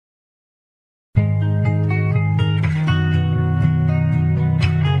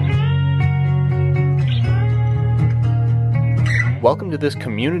Welcome to this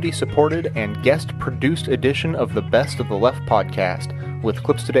community-supported and guest-produced edition of the Best of the Left podcast, with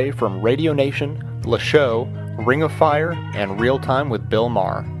clips today from Radio Nation, Le Show, Ring of Fire, and Real Time with Bill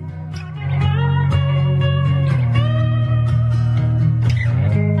Maher.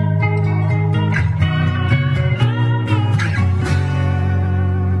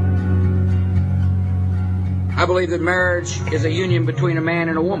 I believe that marriage is a union between a man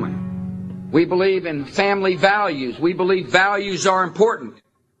and a woman. We believe in family values. We believe values are important.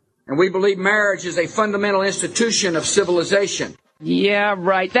 And we believe marriage is a fundamental institution of civilization. Yeah,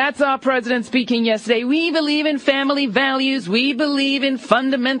 right. That's our president speaking yesterday. We believe in family values. We believe in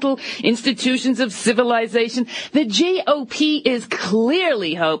fundamental institutions of civilization. The GOP is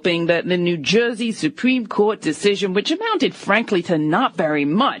clearly hoping that the New Jersey Supreme Court decision, which amounted, frankly, to not very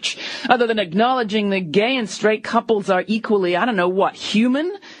much, other than acknowledging that gay and straight couples are equally,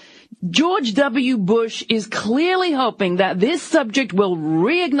 human? George W. Bush is clearly hoping that this subject will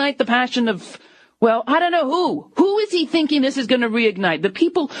reignite the passion of, I don't know who. Who is he thinking this is going to reignite? The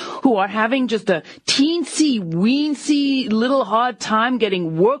people who are having just a teensy-weensy little hard time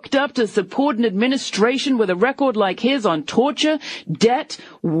getting worked up to support an administration with a record like his on torture, debt,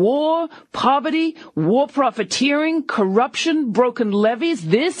 war, poverty, war profiteering, corruption, broken levees.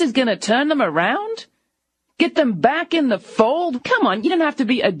 This is going to turn them around? Get them back in the fold? Come on, you don't have to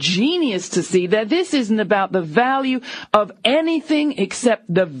be a genius to see that this isn't about the value of anything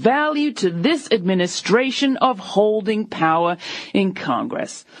except the value to this administration of holding power in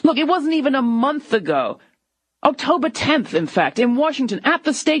Congress. Look, it wasn't even a month ago. October 10th, in fact, in Washington, at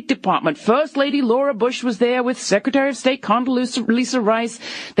the State Department, First Lady Laura Bush was there with Secretary of State Condoleezza Rice.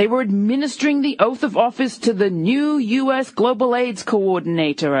 They were administering the oath of office to the new U.S. Global AIDS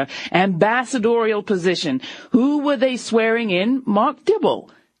Coordinator, an ambassadorial position. Who were they swearing in? Mark Dibble.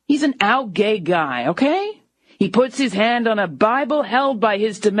 He's an out-gay guy, okay? He puts his hand on a Bible held by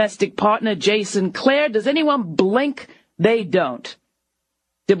his domestic partner, Jason Clare. Does anyone blink? They don't.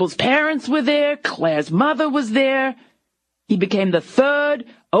 Dibble's parents were there. Claire's mother was there. He became the third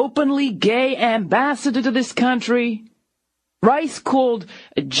openly gay ambassador to this country. Rice called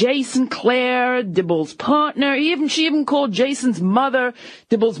Jason Clare Dibble's partner. She even called Jason's mother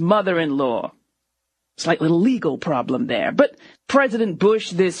Dibble's mother-in-law. Slight little legal problem there. But President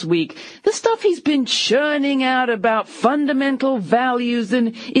Bush this week, the stuff he's been churning out about fundamental values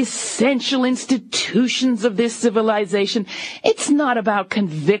and essential institutions of this civilization, it's not about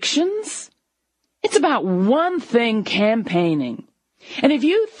convictions. It's about one thing: campaigning. And if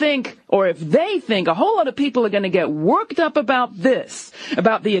you think, or if they think, a whole lot of people are going to get worked up about this,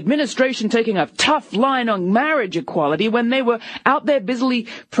 about the administration taking a tough line on marriage equality when they were out there busily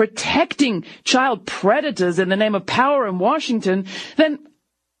protecting child predators in the name of power in Washington, then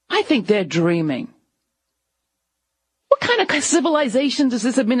I think they're dreaming. What kind of civilization does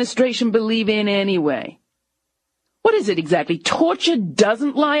this administration believe in anyway? What is it exactly? Torture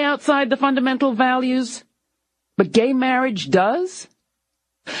doesn't lie outside the fundamental values, but gay marriage does?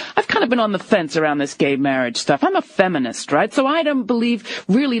 I've kind of been on the fence around this gay marriage stuff. I'm a feminist, right? So I don't believe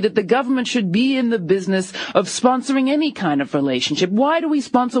really that the government should be in the business of sponsoring any kind of relationship. Why do we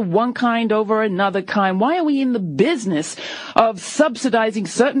sponsor one kind over another kind? Why are we in the business of subsidizing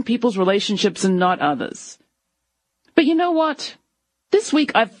certain people's relationships and not others? But you know what? This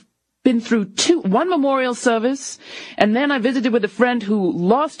week I've been through one memorial service, and then I visited with a friend who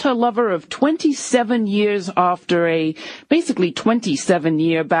lost her lover of 27 years after a basically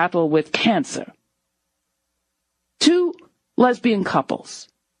 27-year battle with cancer. 2 lesbian couples.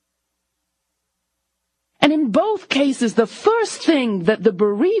 And in both cases, the first thing that the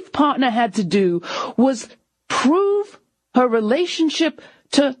bereaved partner had to do was prove her relationship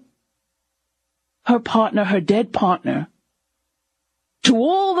to her partner, her dead partner, to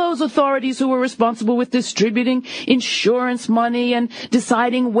all those authorities who were responsible with distributing insurance money and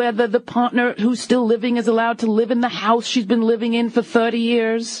deciding whether the partner who's still living is allowed to live in the house she's been living in for 30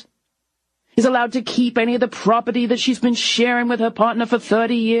 years, is allowed to keep any of the property that she's been sharing with her partner for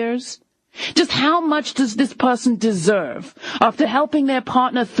 30 years. Just how much does this person deserve after helping their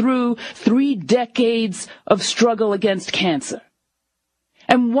partner through 3 decades of struggle against cancer?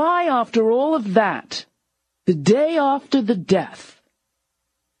 And why, after all of that, the day after the death,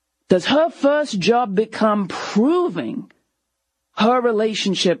 does her first job become proving her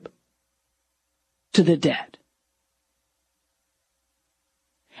relationship to the dead?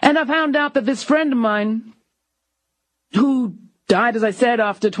 And I found out that this friend of mine, who died, as I said,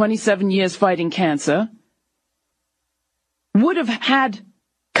 after 27 years fighting cancer, would have had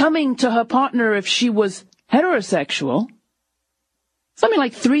coming to her partner if she was heterosexual, something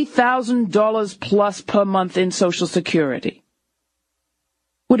like $3,000 plus per month in Social Security.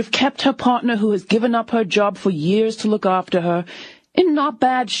 would have kept her partner, who has given up her job for years to look after her, in not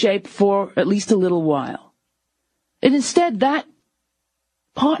bad shape for at least a little while. And instead, that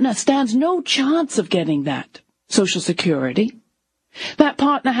partner stands no chance of getting that Social Security. That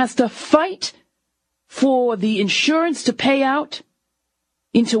partner has to fight for the insurance to pay out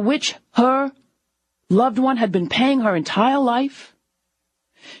into which her loved one had been paying her entire life.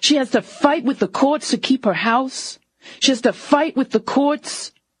 She has to fight with the courts to keep her house. She has to fight with the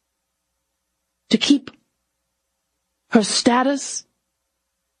courts to keep her status.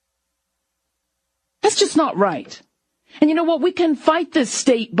 That's just not right. And you know what? We can fight this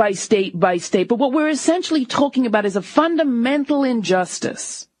state by state by state, but what we're essentially talking about is a fundamental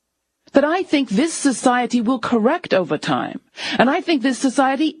injustice that I think this society will correct over time. And I think this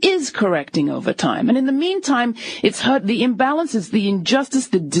society is correcting over time. And in the meantime, it's hurt, the imbalances, the injustice,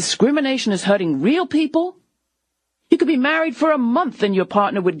 the discrimination is hurting real people. You could be married for a month and your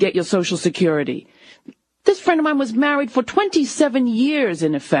partner would get your Social Security. This friend of mine was married for 27 years,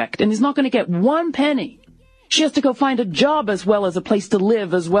 in effect, and is not going to get one penny. She has to go find a job as well as a place to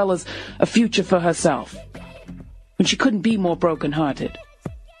live, as well as a future for herself. And she couldn't be more broken-hearted.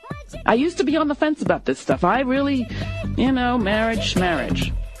 I used to be on the fence about this stuff. I really, marriage.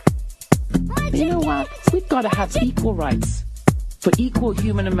 But you know what? We've got to have equal rights for equal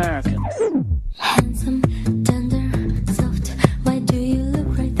human Americans. Handsome, tender, soft, why do you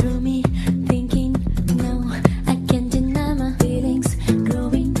look right through me? Thinking, no, I can't deny my feelings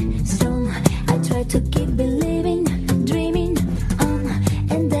growing strong. I try to keep believing, dreaming on,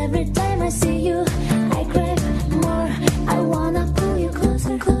 and every time I see you, I crave more. I wanna pull you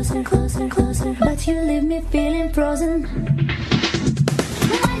closer, closer, closer, closer, but you leave me feeling frozen.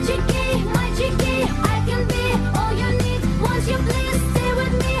 My cheeky, I can be all you need. Once you please stay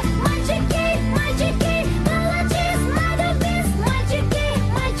with me. My cheeky, apologies, my the best. My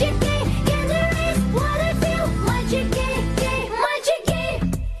cheeky, can't erase what I feel. My cheeky.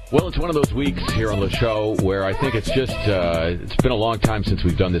 Well, it's one of those weeks here on the show where I think it's just, it's been a long time since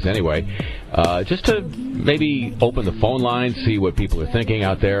we've done this anyway. Just to maybe open the phone lines, see what people are thinking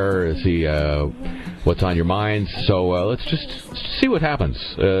out there, see what's on your minds. So let's just see what happens.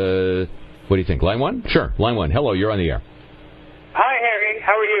 What do you think? Line 1? Sure, line 1. Hello, you're on the air. Hi, Harry.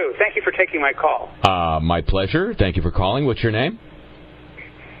 How are you? Thank you for taking my call. My pleasure. Thank you for calling. What's your name?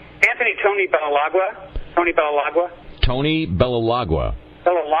 Anthony Tony Belalagua. Tony Belalagua. Tony Belalagua.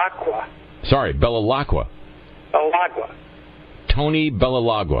 Belalagua. Sorry, Belalagua. Belalagua. Tony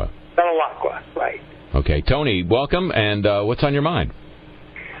Belalagua. Belalagua, right. Okay, Tony, welcome, and what's on your mind?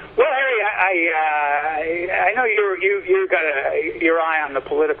 Well, Harry, I know you got your eye on the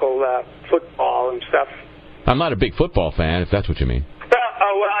political football and stuff. I'm not a big football fan, if that's what you mean.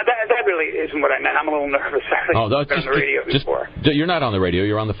 That really isn't what I meant. I'm a little nervous. I've been on the radio before. You're not on the radio.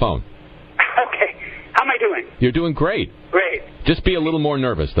 You're on the phone. Okay. How am I doing? You're doing great. Great. Just be a little more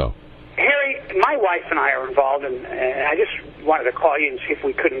nervous, though. Harry, my wife and I are involved, and I just wanted to call you and see if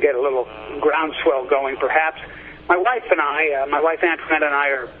we couldn't get a little groundswell going, perhaps. My wife Antoinette and I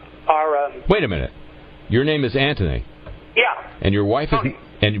are Wait a minute. Your name is Anthony. Yeah. And your wife Tony. is...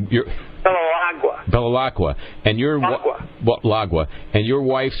 And your... Belalagua. And your... Lagua. And your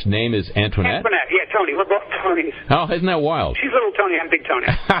wife's name is Antoinette? Antoinette. Yeah, Tony. We're both Tonys. Oh, isn't that wild? She's little Tony. I'm big Tony.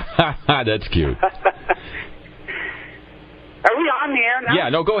 That's cute. Are we on the air now? Yeah,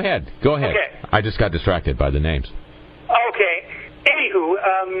 no, go ahead. Okay. I just got distracted by the names. Okay. Anywho,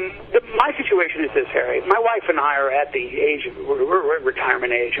 my situation is this, Harry. My wife and I are at the age of... We're at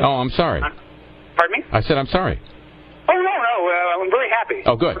retirement age. Oh, I'm sorry. Pardon me? I said I'm sorry. Oh, no. I'm very happy.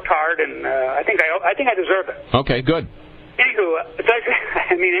 Oh, good. I worked hard, and I think I deserve it. Okay, good. Anywho,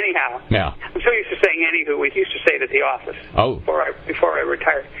 anyhow. Yeah. I'm so used to saying anywho. We used to say it at the office. Oh. Before I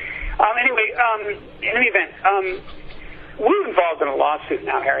retired. In any event, we're involved in a lawsuit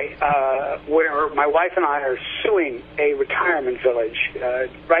now, Harry, where my wife and I are suing a retirement village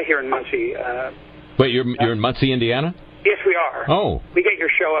right here in Muncie. Wait, you're in Muncie, Indiana? Yes, we are. Oh. We get your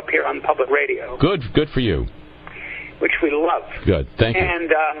show up here on public radio. Good for you. Which we love. Good, thank you.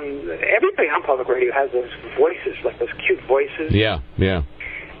 And everybody on public radio has those voices, like those cute voices. Yeah.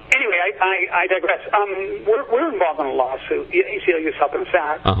 Anyway, I digress. We're involved in a lawsuit. ACLU is helping us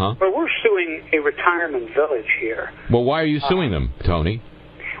out. Uh-huh. But we're suing a retirement village here. Well, why are you suing them, Tony?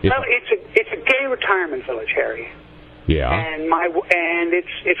 Well, it's a gay retirement village, Harry. Yeah. And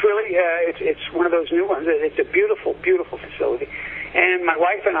it's really it's one of those new ones. It's a beautiful, beautiful facility. And my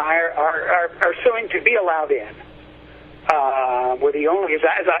wife and I are suing to be allowed in. We're the only, as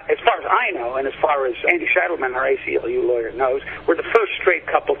far as I know, and as far as Andy Scheitelman, our ACLU lawyer, knows, we're the first straight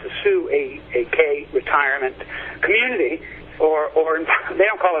couple to sue a gay retirement community or they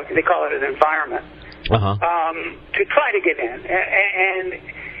don't call it, they call it an environment, to try to get in. And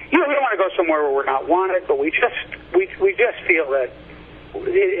we don't want to go somewhere where we're not wanted, but we just feel that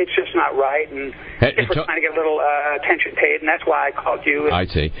it's just not right, and we're trying to get a little attention paid, and that's why I called you. I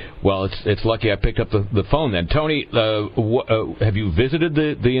see. Well, it's lucky I picked up the phone then. Tony, have you visited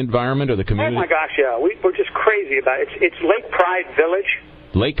the environment or the community? Oh my gosh, yeah, we're just crazy about it. It's Lake Pride Village.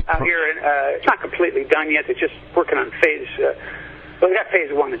 Out here, it's not completely done yet. They're just working on phase. We got phase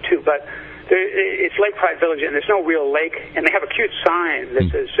 1 and 2, but it's Lake Pride Village, and there's no real lake, and they have a cute sign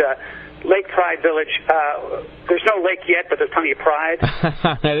that says. Lake Pride Village. There's no lake yet, but there's plenty of pride.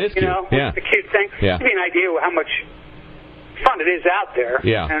 That is cute. It's a cute thing. Yeah. Give you an idea of how much fun it is out there.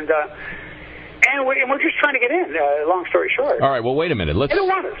 Yeah. And we're just trying to get in. Long story short. All right. Well, wait a minute. They don't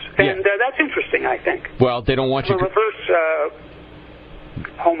want us, and that's interesting. I think. Well, they don't want you. Reverse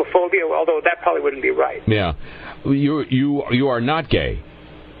homophobia, although that probably wouldn't be right. Yeah. You are not gay.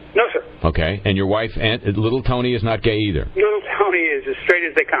 No, sir. Okay, and your wife, little Tony, is not gay either. Little Tony is as straight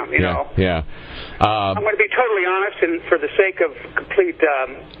as they come, you know. Yeah. I'm going to be totally honest, and for the sake of complete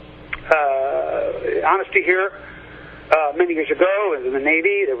honesty here, many years ago, in the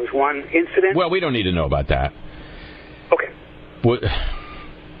Navy, there was one incident. Well, we don't need to know about that. Okay.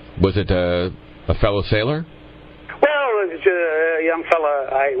 Was it a fellow sailor? Well, it was a young fella.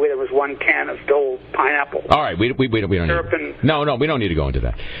 There was one can of Dole pineapple. All right, we don't need. No, we don't need to go into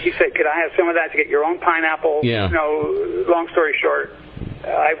that. He said, "Could I have some of that to get your own pineapple?" Yeah. Long story short,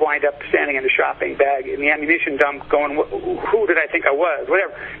 I wind up standing in a shopping bag in the ammunition dump, going, "Who did I think I was?"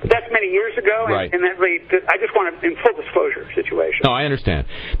 Whatever. But that's many years ago, right. and that really, I just want to in full disclosure situation. No, I understand,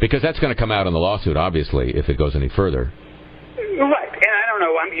 because that's going to come out in the lawsuit, obviously, if it goes any further. Right, and I don't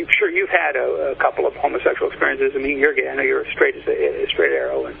know. I'm sure you've had a couple of homosexual experiences. I mean, you're gay. I know you're straight as a straight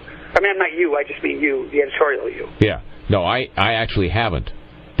arrow. And I mean, I'm not you. I just mean you, the editorial you. Yeah. No, I actually haven't.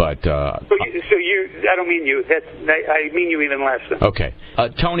 But I don't mean you. I mean you even less. Okay,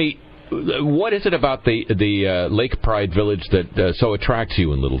 Tony, what is it about the Lake Pride Village that so attracts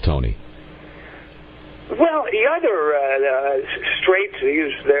you in Little Tony? Well, the other straight, to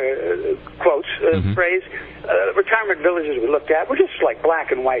use their quotes, phrase, retirement villages we looked at were just like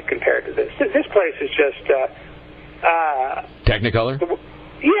black and white compared to this. This place is just... Technicolor?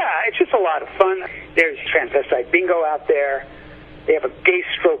 Yeah, it's just a lot of fun. There's transvestite bingo out there. They have a gay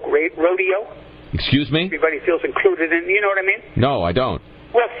stroke rodeo. Excuse me? Everybody feels included in, you know what I mean? No, I don't.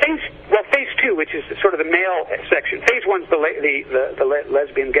 Well, phase 2, which is sort of the male section. Phase 1's the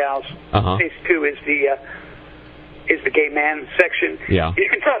lesbian gals. Phase 2 is the gay man section. Yeah. You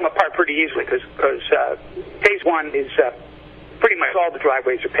can tell them apart pretty easily because phase 1 is pretty much all the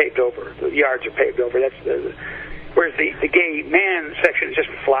driveways are paved over, the yards are paved over. Whereas the gay man section is just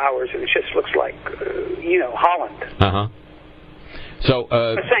flowers, and it just looks like Holland. So,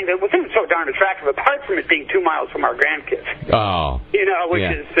 I'm saying that the thing that's so darn attractive, apart from it being 2 miles from our grandkids. Oh. Which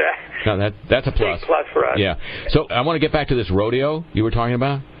is... no, that's a plus. Big plus for us. Yeah. So, I want to get back to this rodeo you were talking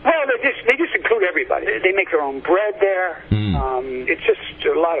about. Well, they just include everybody. They make their own bread there. It's just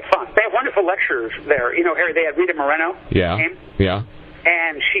a lot of fun. They have wonderful lecturers there. They had Rita Moreno. Yeah. Came, yeah.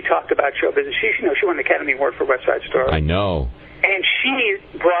 And she talked about show business. She won the Academy Award for West Side Story. I know. And she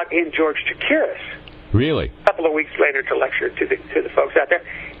brought in George Chakiris. Really? A couple of weeks later to lecture to the folks out there,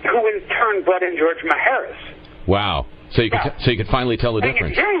 who in turn brought in George Maharis. Wow. So you could finally tell the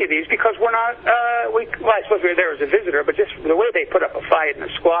difference. I hearing of these because we're not. I suppose we were there as a visitor, but just the way they put up a fight and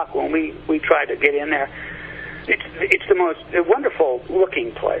a squawk when we tried to get in there, it's the most wonderful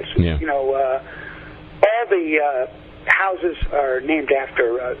looking place. Yeah. All the houses are named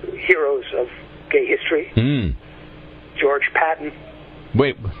after heroes of gay history. George Patton.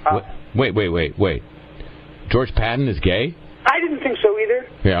 Wait. George Patton is gay? I didn't think so either.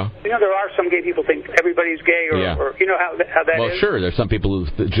 Yeah. There are some gay people who think everybody's gay, or you know how that is? Well, sure. There's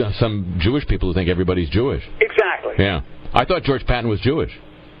some Jewish people who think everybody's Jewish. Exactly. Yeah. I thought George Patton was Jewish.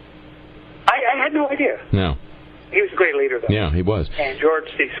 I had no idea. No. He was a great leader, though. Yeah, he was. And George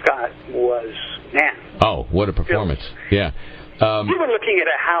C. Scott was, man. Oh, what a performance. Yeah. We were looking at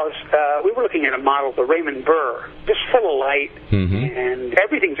a house, we were looking at a model, the Raymond Burr, just full of light, and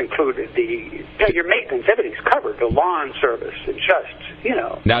everything's included. Your maintenance, everything's covered, the lawn service, and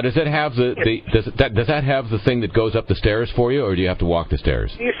just, Now, does it have does that have the thing that goes up the stairs for you, or do you have to walk the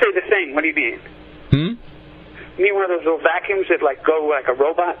stairs? You say the thing, what do you mean? You mean one of those little vacuums that go like a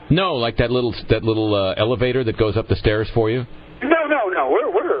robot? No, like that little elevator that goes up the stairs for you? No.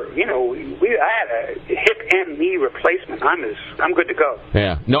 I had a hip and knee replacement. I'm good to go.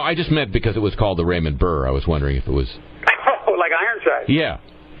 Yeah. No, I just meant because it was called the Raymond Burr. I was wondering if it was. Oh, like Ironside. Yeah.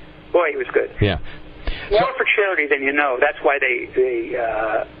 Boy, he was good. Yeah. more for charity than you know. That's why they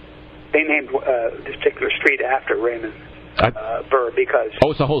named this particular street after Raymond Burr, because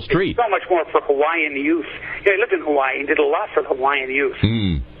it's a whole street. It's so much more for Hawaiian youth. He lived in Hawaii and did a lot for Hawaiian youth.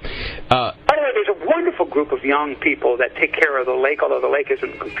 By the way, there's a wonderful group of young people that take care of the lake, although the lake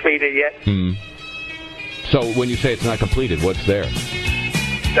isn't completed yet. So when you say it's not completed, what's there?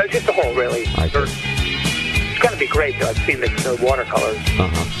 So it's just a hole, really. I see. It's going to be great, though. I've seen the watercolors.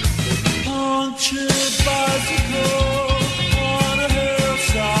 On a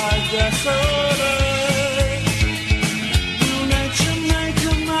hillside desolate. Will nature make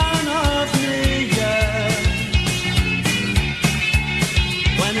a man of me, yeah?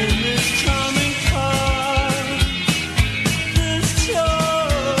 When in this charming car, this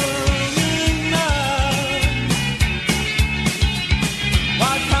charming man,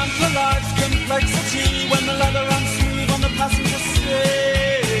 why can't the life's complexity when the leather runs smooth on the passenger seat?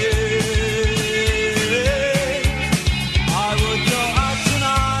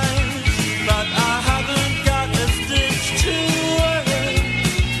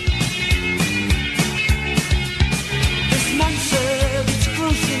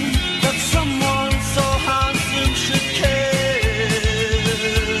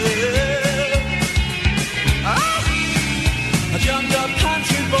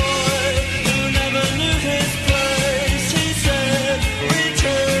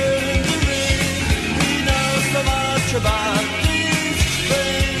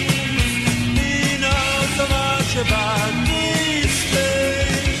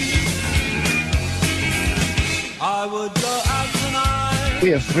 We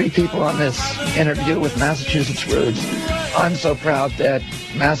have three people on this interview with Massachusetts roots. I'm so proud that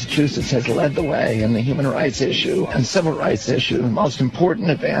Massachusetts has led the way in the human rights issue and civil rights issue, the most important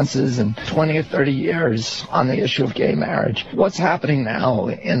advances in 20 or 30 years on the issue of gay marriage. What's happening now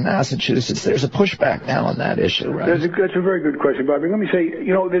in Massachusetts? There's a pushback now on that issue, right? That's a very good question, Bobby. Let me say,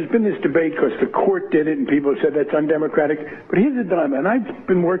 there's been this debate because the court did it and people said that's undemocratic. But here's the dilemma, and I've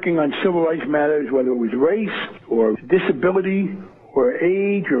been working on civil rights matters, whether it was race or disability or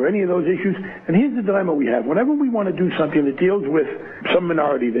age or any of those issues. And here's the dilemma we have. Whenever we want to do something that deals with some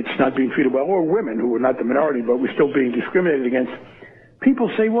minority that's not being treated well, or women who are not the minority but we're still being discriminated against, people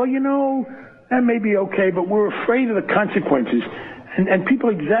say, well, that may be okay, but we're afraid of the consequences. And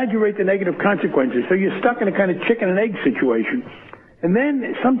people exaggerate the negative consequences. So you're stuck in a kind of chicken and egg situation. And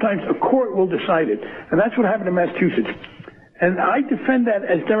then sometimes a court will decide it. And that's what happened in Massachusetts. And I defend that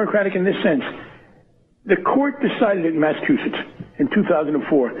as democratic in this sense. The court decided in Massachusetts in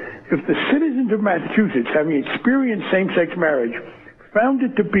 2004, if the citizens of Massachusetts, having experienced same-sex marriage, found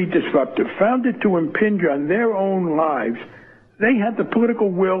it to be disruptive, found it to impinge on their own lives, they had the political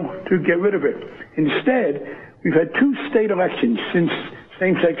will to get rid of it. Instead, we've had 2 state elections since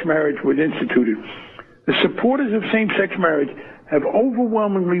same-sex marriage was instituted. The supporters of same-sex marriage have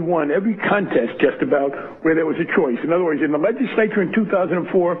overwhelmingly won every contest just about where there was a choice. In other words, in the legislature in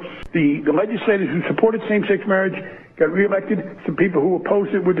 2004, the legislators who supported same-sex marriage got reelected. Some people who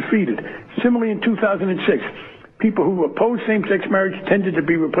opposed it were defeated. Similarly, in 2006, people who opposed same-sex marriage tended to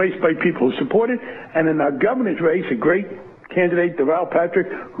be replaced by people who support it. And in our governor's race, a great candidate, Deval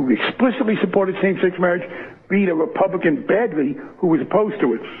Patrick, who explicitly supported same-sex marriage, beat a Republican badly who was opposed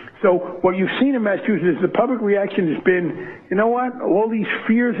to it. So what you've seen in Massachusetts is the public reaction has been, you know what, all these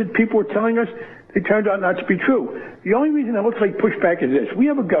fears that people were telling us, they turned out not to be true. The only reason it looks like pushback is this. We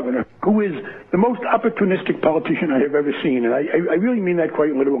have a governor who is the most opportunistic politician I have ever seen, and I really mean that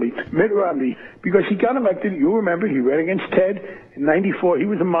quite literally, Mitt Romney, because he got elected, you'll remember, he ran against Ted in 94. He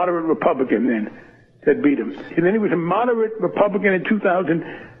was a moderate Republican then. Ted beat him. And then he was a moderate Republican in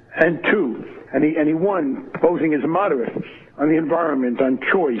 2002, and he won, posing as a moderate on the environment, on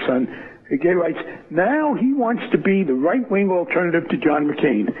choice, on gay rights. Now he wants to be the right-wing alternative to John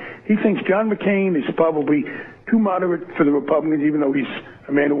McCain. He thinks John McCain is probably too moderate for the Republicans, even though he's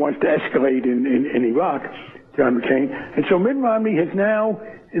a man who wants to escalate in Iraq, John McCain. And so Mitt Romney has now,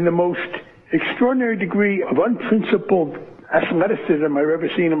 in the most extraordinary degree of unprincipled athleticism I've ever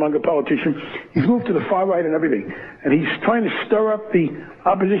seen among a politician, he's moved to the far right and everything. And he's trying to stir up the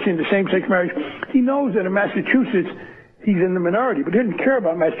opposition to same-sex marriage. He knows that in Massachusetts, he's in the minority, but he doesn't care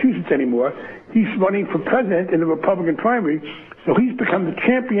about Massachusetts anymore. He's running for president in the Republican primary, so he's become the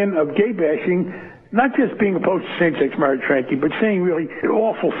champion of gay bashing, not just being opposed to same-sex marriage, frankly, but saying really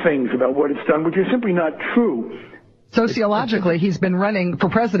awful things about what it's done, which is simply not true. Sociologically, he's been running for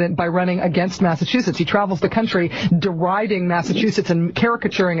president by running against Massachusetts. He travels the country deriding Massachusetts and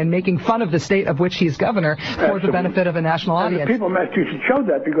caricaturing and making fun of the state of which he's governor for the benefit of a national audience. And the people of Massachusetts showed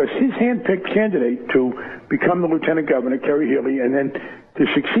that because his hand-picked candidate to become the lieutenant governor, Kerry Healy, and then to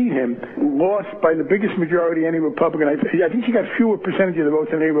succeed him, lost by the biggest majority any Republican. I think she got fewer percentage of the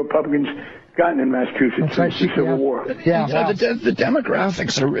votes than any Republicans gotten in Massachusetts since the Civil War. Yeah, the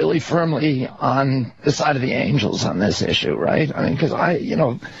demographics are really firmly on the side of the angels on this issue, right? I mean, because I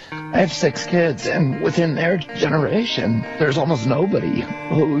have 6 kids, and within their generation, there's almost nobody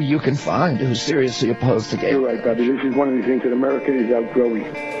who you can find who's seriously opposed to gay. You're right, Bobby. This is one of the things that America is outgrowing.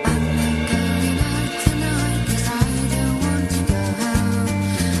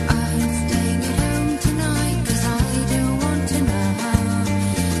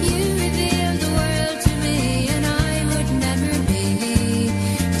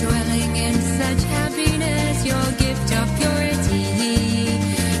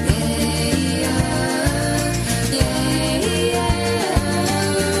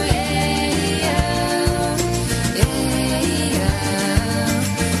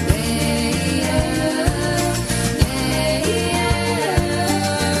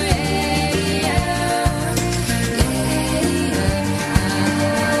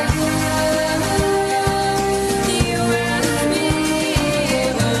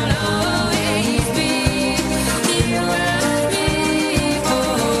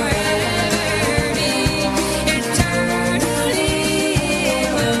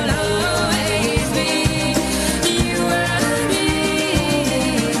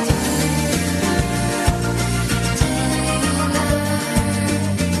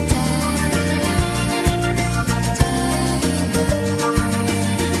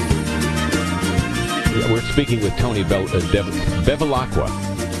 Speaking with Tony Bevilacqua,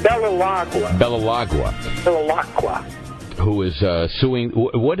 who is suing.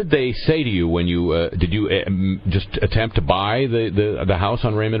 What did they say to you when you did you just attempt to buy the house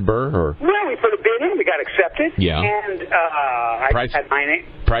on Raymond Burr? Or? Well, we put a bid in, we got accepted. Yeah. And I had my name.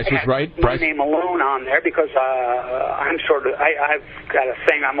 Price was right. My name alone on there because I'm I've got a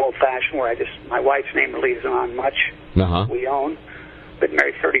thing. I'm old-fashioned where my wife's name really isn't on much. We own. Been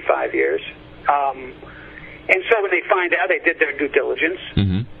married 35 years. And so when they find out, they did their due diligence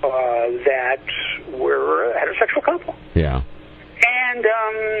that we're a heterosexual couple. Yeah. And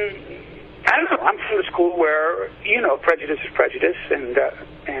I don't know. I'm from the school where prejudice is prejudice, and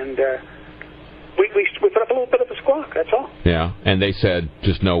we put up a little bit of a squawk. That's all. Yeah. And they said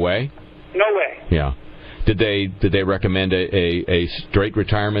just no way. No way. Yeah. Did they recommend a straight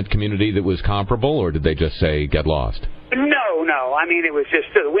retirement community that was comparable, or did they just say get lost? No. I mean, it was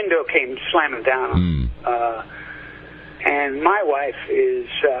just the window came slamming down. And my wife is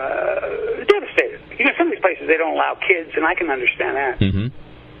devastated. Some of these places, they don't allow kids, and I can understand that.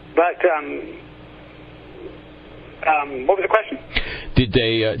 But what was the question?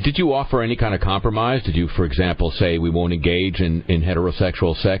 Did you offer any kind of compromise? Did you, for example, say we won't engage in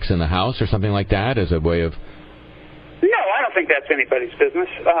heterosexual sex in the house or something like that as a way of... No, I don't think that's anybody's business.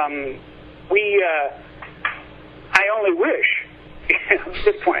 I only wish, at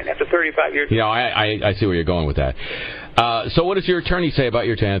this point, after 35 years... I see where you're going with that. So what does your attorney say about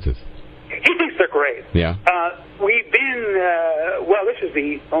your chances? He thinks they're great. Yeah. We've been, this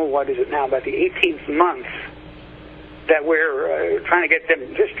is what is it now, about the 18th month that we're trying to get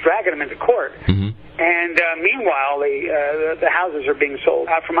them, just dragging them into court. And meanwhile, the houses are being sold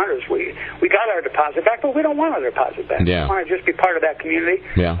out from under us. We got our deposit back, but we don't want our deposit back. Yeah. We want to just be part of that community.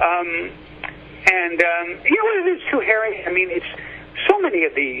 Yeah. And you know what it is too, Harry? I mean, it's so many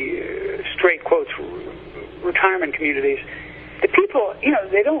of the straight quotes retirement communities. The people,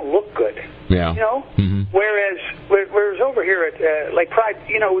 they don't look good. Yeah. Whereas over here at Lake Pride,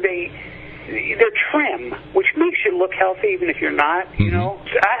 they're trim, which makes you look healthy even if you're not.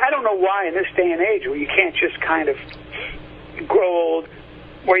 I don't know why in this day and age where you can't just kind of grow old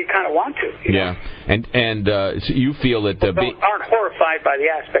where you kind of want to. Yeah. And so you feel that aren't horrified by the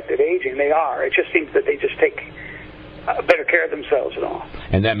aspect of aging. They are. It just seems that they just take better care of themselves and all.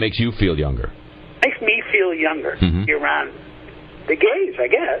 And that makes you feel younger. Makes me feel younger. Be around the gays, I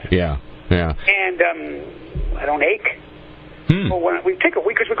guess. Yeah. And I don't ache. Well, when we take a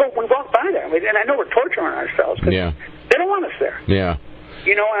week, because we walk by there, and I know we're torturing ourselves because they don't want us there. Yeah.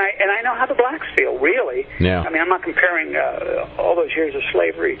 And I know how the blacks feel, really. Yeah. I mean, I'm not comparing all those years of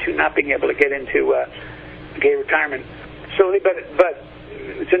slavery to not being able to get into gay retirement. So, but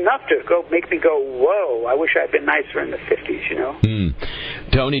it's enough to make me go, whoa, I wish I'd been nicer in the 50s,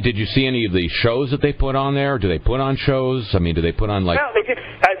 Tony, did you see any of the shows that they put on there? Do they put on shows? I mean, do they put on Well, they did.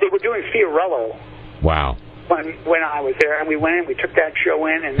 They were doing Fiorello. Wow. When I was there, and we went in, we took that show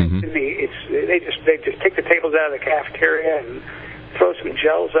in, and they just take the tables out of the cafeteria and throw some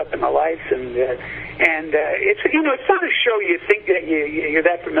gels up in the lights, and it's it's not a show you think that you're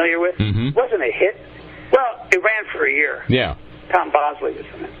that familiar with. It wasn't a hit. Well, it ran for a year. Yeah. Tom Bosley was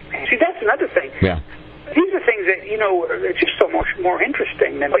in it. See, that's another thing. Yeah. These are things that, are just so much more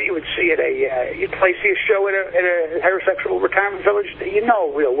interesting than what you would see at you'd see a show at a heterosexual retirement village that you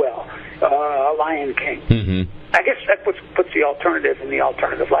know real well, Lion King. Mm-hmm. I guess that puts the alternative in the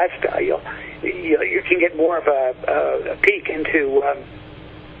alternative lifestyle. You can get more of a peek into,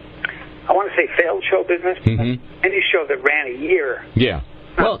 I want to say failed show business, any show that ran a year. Yeah.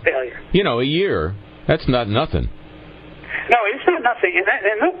 Not a failure. A year, that's not nothing. No, it's not nothing, and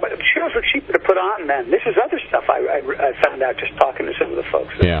shows were cheaper to put on then. This is other stuff I found out just talking to some of the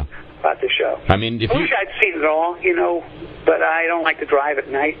folks about the show. I mean, I wish I'd seen it all, but I don't like to drive at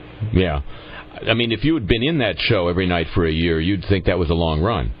night. Yeah. I mean, if you had been in that show every night for a year, you'd think that was a long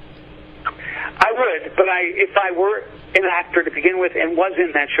run. I would, but if I were an actor to begin with and was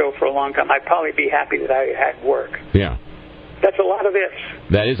in that show for a long time, I'd probably be happy that I had work. Yeah. That's a lot of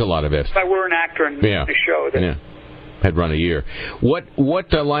ifs. That is a lot of ifs. If I were an actor in the show that had run a year. What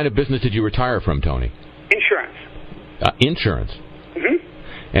line of business did you retire from, Tony? Insurance. Insurance?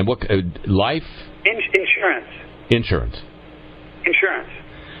 Mm-hmm. And what, life? Insurance. Insurance. Insurance.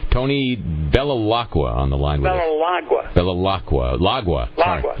 Tony Belalacqua on the line with us. Belalacqua.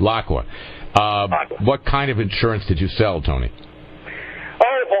 Lacqua. What kind of insurance did you sell, Tony?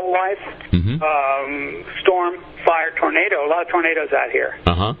 Oh, whole life. Storm, fire, tornado. A lot of tornadoes out here.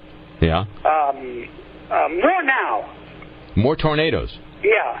 Uh-huh. Yeah. More now. More tornadoes.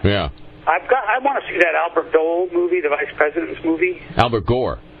 Yeah. Yeah. I want to see that Albert Dole movie, the Vice President's movie. Albert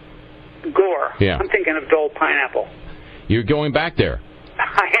Gore. Gore. Yeah. I'm thinking of Dole Pineapple. You're going back there.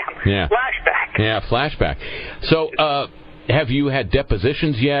 I am. Yeah. Flashback. Yeah, flashback. So, have you had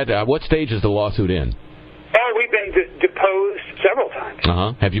depositions yet? What stage is the lawsuit in? Oh, we've been deposed several times.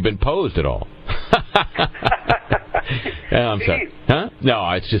 Uh-huh. Have you been posed at all? I'm sorry. Huh? No,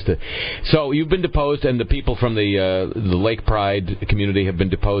 it's just So you've been deposed, and the people from the Lake Pride community have been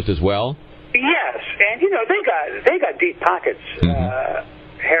deposed as well? Yes, and they got deep pockets,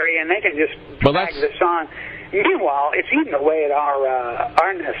 Harry, and they can just drag this on. Meanwhile, it's eating away at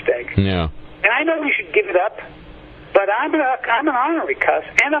our nest egg. Yeah. And I know we should give it up, but I'm an ornery cuss,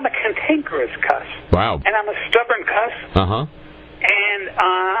 and I'm a cantankerous cuss. Wow. And I'm a stubborn cuss. Uh-huh. And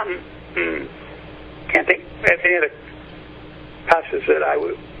can't think of any other cusses that I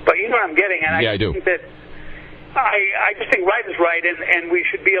would. But you know what I'm getting, and I think that I just think right is right, and we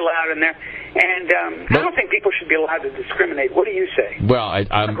should be allowed in there. And I don't think people should be allowed to discriminate. What do you say? Well,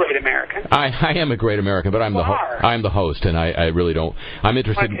 I'm a great American. I am a great American, but I'm the host, and I really don't. I'm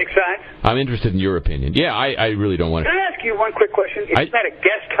interested. Want to take sides? I'm interested in your opinion. Yeah, I really don't want to. Can I ask you one quick question? If you had a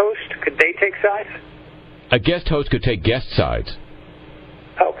guest host, could they take sides? A guest host could take guest sides.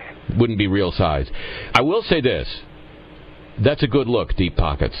 Okay. Wouldn't be real sides. I will say this. That's a good look, Deep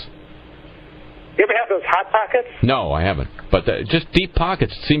Pockets. You ever have those hot pockets? No, I haven't. But just Deep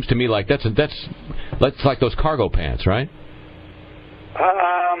Pockets seems to me like that's like those cargo pants, right?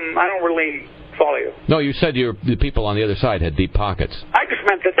 I don't really follow you. No, you said the people on the other side had deep pockets. I just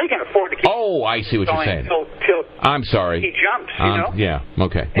meant that they can afford to keep. Oh, I see what you're saying. Till I'm sorry. He jumps, Yeah.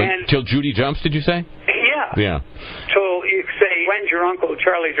 Okay. Till Judy jumps, did you say? Yeah. Yeah. Till you say, when's your Uncle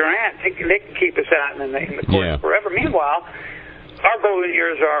Charlie Durant? They can keep us out in the court forever. Meanwhile, our golden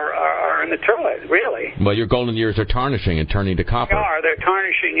years are in the toilet, really. Well, your golden years are tarnishing and turning to copper. They're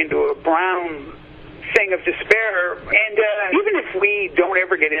tarnishing into a brown thing of despair. And even if we don't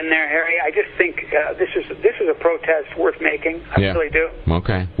ever get in there, Harry, I just think this is a protest worth making. I really do.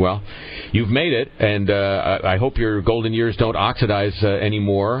 Okay. Well, you've made it, and I hope your golden years don't oxidize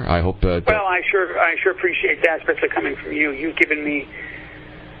anymore. I hope. Well, I sure appreciate that, especially coming from you. You've given me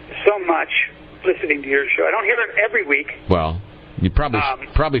so much listening to your show. I don't hear it every week. Well, you probably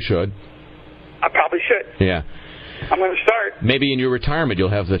should. I probably should. Yeah. I'm going to start. Maybe in your retirement you'll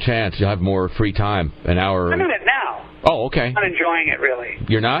have the chance. You'll have more free time, an hour. I'm in it now. Oh, okay. I'm not enjoying it, really.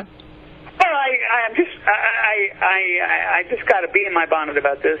 You're not? Well, I just got to be in my bonnet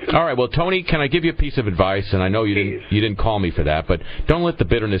about this. All right. Well, Tony, can I give you a piece of advice? And I know you didn't call me for that, but don't let the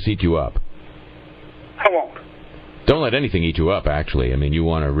bitterness eat you up. I won't. Don't let anything eat you up, actually. I mean, you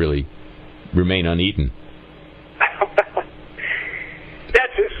want to really remain uneaten.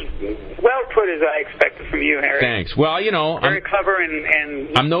 That's as well put as I expected from you, Harry. Thanks. Well, very clever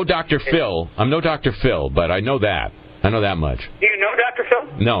and I'm no Dr. Phil. I'm no Dr. Phil, but I know that. I know that much. Do you know Dr.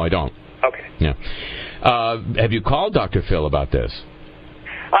 Phil? No, I don't. Okay. Yeah. Have you called Dr. Phil about this?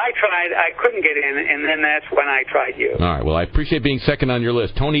 I tried. I couldn't get in, and then that's when I tried you. All right. Well, I appreciate being second on your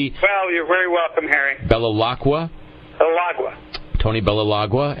list. Tony... Well, you're very welcome, Harry. Belalacqua? Belalacqua. Tony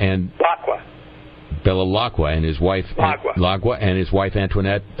Belalacqua and... Belalacqua and his wife... Lagua and his wife,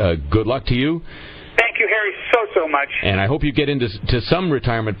 Antoinette. Good luck to you. Thank you, Harry, so so much. And I hope you get into some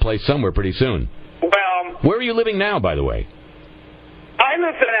retirement place somewhere pretty soon. Well, where are you living now, by the way? I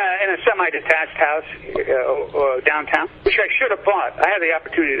live in a semi-detached house downtown, which I should have bought. I had the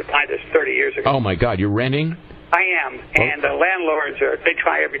opportunity to buy this 30 years ago. Oh, my God, you're renting? I am, and the landlords they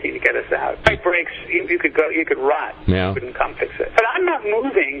try everything to get us out. Pipe breaks, you could rot. Yeah. You couldn't come fix it. But I'm not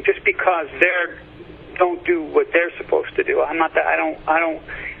moving just because they don't do what they're supposed to do. I'm not that. I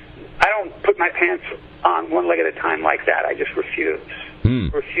don't put my pants on one leg at a time like that. I just refuse.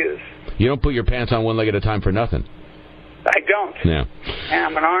 Refuse. You don't put your pants on one leg at a time for nothing. I don't. Yeah. And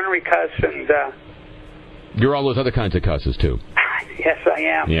I'm an ornery cuss, and you're all those other kinds of cusses too. Yes, I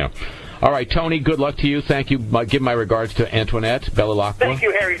am. Yeah. All right, Tony, good luck to you. Thank you. Give my regards to Antoinette Belalacqua. Thank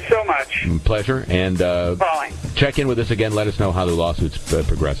you, Harry, so much. Pleasure. And check in with us again. Let us know how the lawsuit's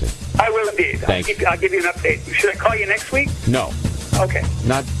progressing. I will indeed. Thanks. I'll give you an update. Should I call you next week? No. Okay.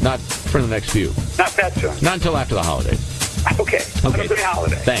 Not for the next few. Not that soon. Not until after the holidays. Okay. Have a good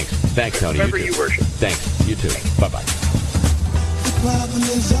holiday. Thanks, Tony. Remember you worship. Thanks. You too. Bye-bye. The problem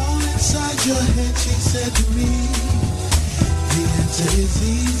is all inside your head, she said to me. The answer is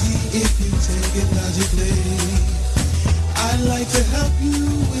easy if you take it logically. I'd like to help you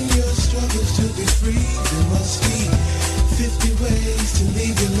in your struggles to be free. There must be 50 ways to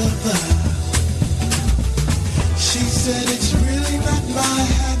leave your lover. She said it's really not my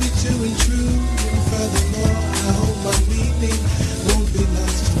habit to intrude. And furthermore, I hope my meaning won't be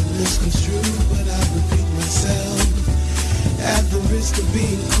lost or misconstrued. But I repeat myself, at the risk of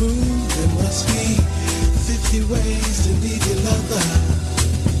being crude, there must be 50 ways to leave your lover.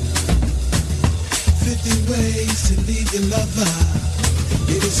 50 ways to leave your lover.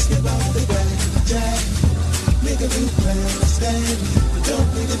 You can skip off the back, Jack. Make a new plan, stand. But don't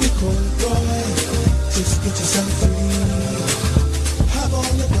need to be coy, boy. Just get yourself free. Hop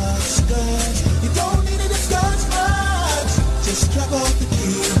on the bus, cause you don't need to discuss much. Just drop off the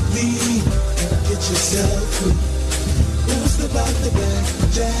key, leave, and get yourself free. Don't slip out the back,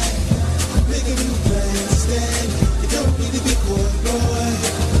 Jack. Make a new plan, stand. You don't need to be coy, boy.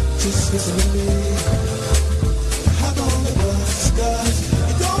 Just listen to me. Hop on the bus, cause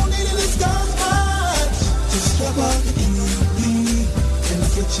you don't need to discuss much. Just drop off the key, and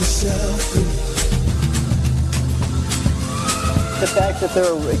get yourself free. The fact that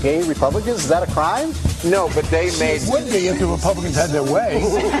they're gay Republicans, is that a crime? No, but they made... It would be if the Republicans had their way.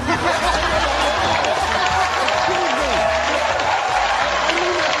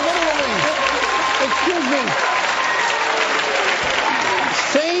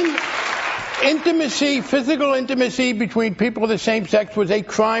 Intimacy, physical intimacy between people of the same sex was a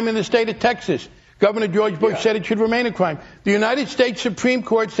crime in the state of Texas. Governor George Bush said it should remain a crime. The United States Supreme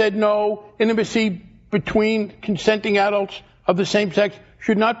Court said no, intimacy between consenting adults of the same sex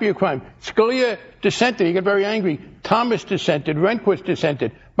should not be a crime. Scalia dissented. He got very angry. Thomas dissented. Rehnquist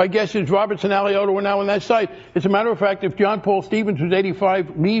dissented. My guess is Roberts and Alioto are now on that side. As a matter of fact, if John Paul Stevens, who's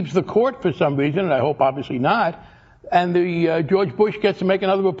 85, leaves the court for some reason, and I hope obviously not, and the George Bush gets to make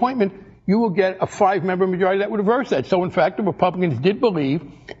another appointment, you will get a 5-member majority that would reverse that. So, in fact, the Republicans did believe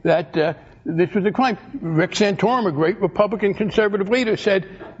that this was a crime. Rick Santorum, a great Republican conservative leader, said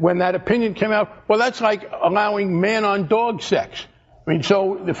when that opinion came out, well, that's like allowing man-on-dog sex. I mean,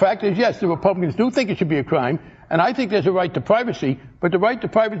 so the fact is, yes, the Republicans do think it should be a crime, and I think there's a right to privacy, but the right to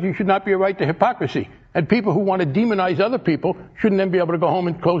privacy should not be a right to hypocrisy. And people who want to demonize other people shouldn't then be able to go home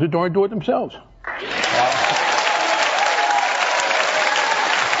and close the door and do it themselves.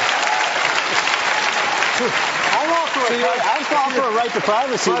 I'm all for a right to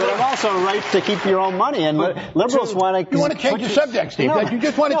privacy, but I'm also a right to keep your own money. And liberals want to... You want to change the subject, Steve. You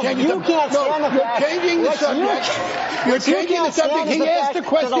just want to change the subject. You can't stand the fact... You're changing the subject. You're changing the subject. He asked the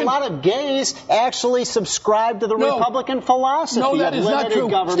question... That a lot of gays actually subscribe to the Republican philosophy. No, that is not true.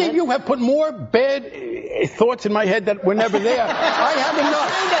 Government. Steve, you have put more bad thoughts in my head that were never there. I have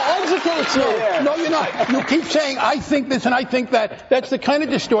enough. No, you're not. You keep saying, I think this and I think that. That's the kind of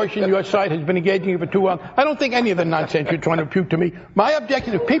distortion your side has been engaging in for too long. I don't think any of the nonsense you're trying to impute to me. My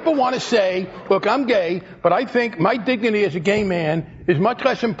objective, if people want to say, look, I'm gay, but I think my dignity as a gay man is much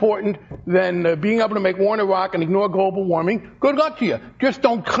less important than being able to make war in Iraq and ignore global warming, good luck to you. Just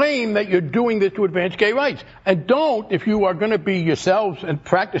don't claim that you're doing this to advance gay rights. And don't, if you are going to be yourselves and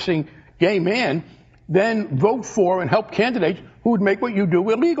practicing gay man, then vote for and help candidates who would make what you do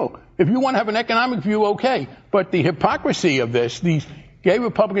illegal. If you want to have an economic view, okay. But the hypocrisy of this, these gay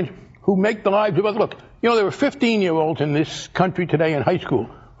Republicans who make the lives of others. Look, you know, there are 15-year-olds in this country today in high school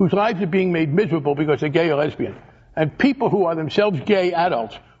whose lives are being made miserable because they're gay or lesbian. And people who are themselves gay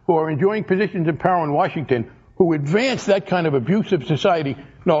adults who are enjoying positions of power in Washington, who advance that kind of abusive society,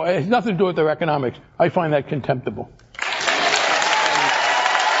 no, it has nothing to do with their economics. I find that contemptible.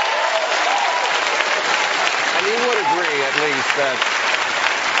 And you would agree, at least, that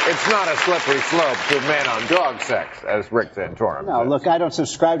it's not a slippery slope to man-on-dog sex, as Rick Santorum No, says. look, I don't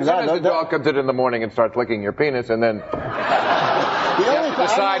subscribe to that. Sometimes the dog comes in the morning and starts licking your penis, and then you have to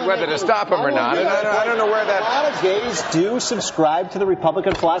decide whether to stop him or not. And I don't know where that... A lot of gays do subscribe to the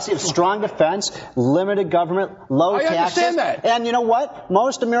Republican philosophy of strong defense, limited government, low taxes. I understand that. And you know what?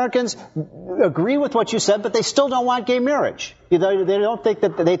 Most Americans agree with what you said, but they still don't want gay marriage. They don't think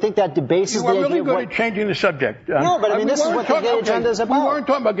that they think that debases You the are really idea of good what... at changing the subject. No, but I mean, we this is weren't what the talking- gay agenda is about. We weren't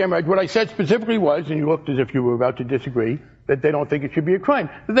talking about gay marriage. What I said specifically was, and you looked as if you were about to disagree, that they don't think it should be a crime.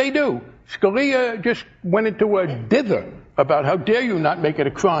 They do. Scalia just went into a dither about how dare you not make it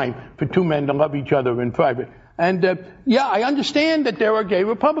a crime for two men to love each other in private. And, yeah, I understand that there are gay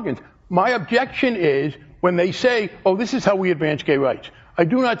Republicans. My objection is when they say, oh, this is how we advance gay rights. I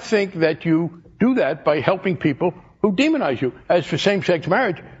do not think that you do that by helping people who demonize you. As for same-sex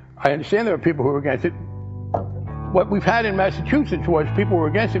marriage, I understand there are people who are against it. What we've had in Massachusetts was people were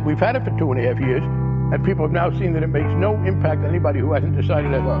against it. We've had it for 2.5 years, and people have now seen that it makes no impact on anybody who hasn't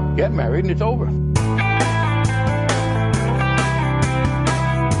decided to get married, and it's over.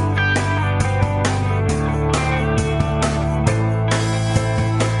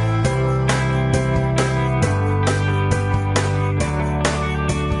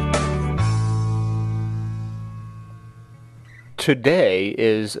 Today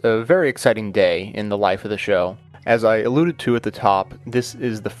is a very exciting day in the life of the show. As I alluded to at the top, this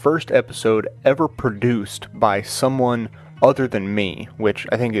is the first episode ever produced by someone other than me, which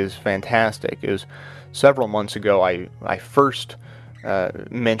I think is fantastic. It was several months ago I first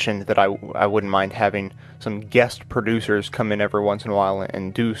mentioned that I wouldn't mind having some guest producers come in every once in a while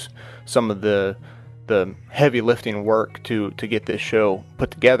and do some of the heavy lifting work to get this show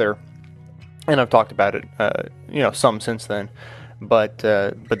put together. And I've talked about it, some since then. But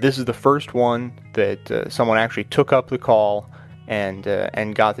this is the first one that someone actually took up the call and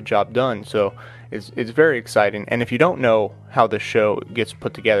got the job done. So it's very exciting. And if you don't know how the show gets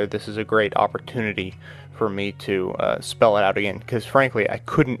put together, this is a great opportunity for me to spell it out again. Because frankly, I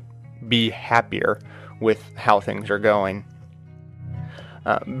couldn't be happier with how things are going.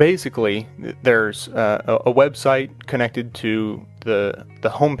 Basically, there's a website connected to the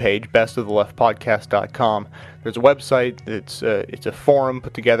homepage, bestoftheleft.podcast.com. There's a website that's it's a forum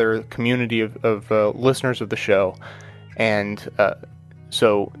put together, a community of listeners of the show, and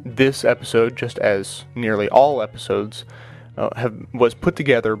so this episode, just as nearly all episodes, was put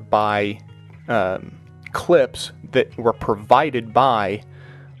together by clips that were provided by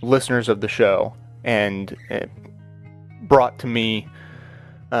listeners of the show and brought to me.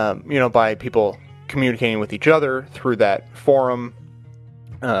 By people communicating with each other through that forum,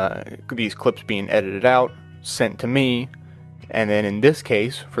 these clips being edited out, sent to me, and then in this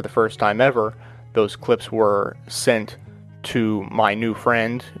case, for the first time ever, those clips were sent to my new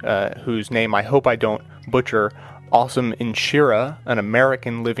friend, whose name I hope I don't butcher, Awesome Inshira, an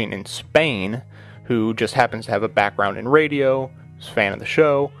American living in Spain, who just happens to have a background in radio, is a fan of the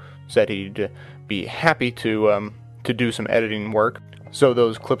show, said he'd be happy to do some editing work. So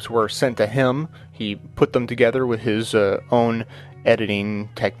those clips were sent to him. He put them together with his own editing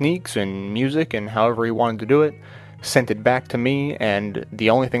techniques and music and however he wanted to do it, sent it back to me, and the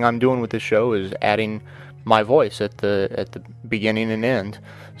only thing I'm doing with this show is adding my voice at the beginning and end.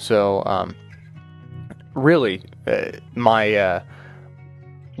 So really, my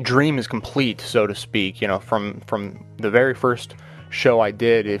dream is complete, so to speak. From the very first show I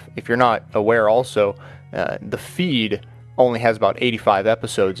did. If you're not aware, also the feed only has about 85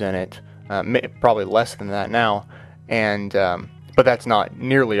 episodes in it, probably less than that now, and but that's not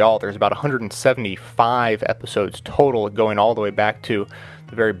nearly all. There's about 175 episodes total, going all the way back to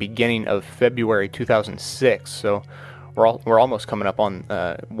the very beginning of February 2006. So we're almost coming up on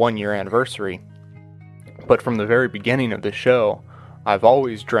 1 year anniversary. But from the very beginning of the show, I've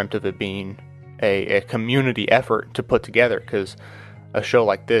always dreamt of it being a community effort to put together, because a show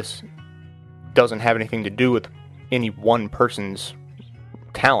like this doesn't have anything to do with any one person's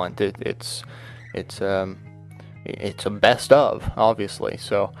talent. It's a best of, obviously.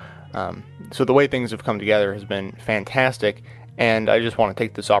 So the way things have come together has been fantastic, and I just want to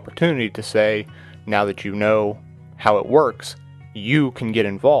take this opportunity to say, now that you know how it works, you can get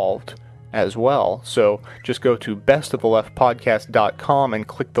involved as well. So just go to bestoftheleft.podcast.com and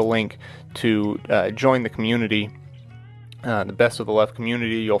click the link to join the community, the Best of the Left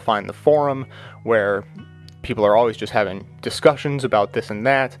community. You'll find the forum where people are always just having discussions about this and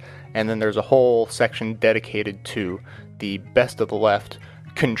that, and then there's a whole section dedicated to the Best of the Left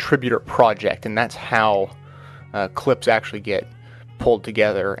contributor project, and that's how clips actually get pulled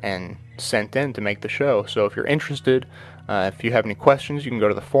together and sent in to make the show. So if you're interested, if you have any questions, you can go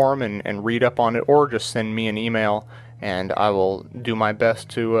to the forum and read up on it, or just send me an email, and I will do my best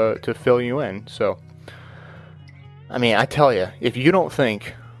to fill you in. So, I mean, I tell you, if you don't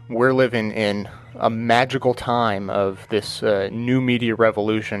think we're living in a magical time of this new media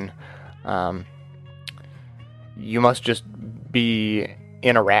revolution, you must just be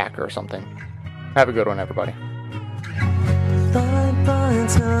in Iraq or something. Have a good one, everybody.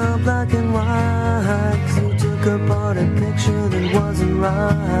 It's now black and white, 'cause you took apart a picture that wasn't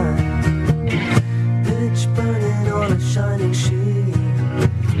right. Pitch burning on a shining sheet,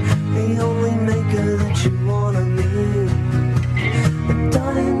 the only maker that you wanna meet. A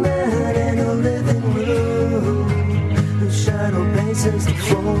dying man in a living room, whose shadow paces the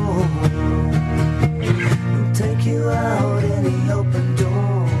floor. He'll take you out in the open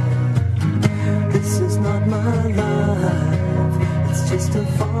door. This is not my life, it's just a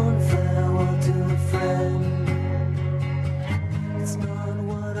fun fact.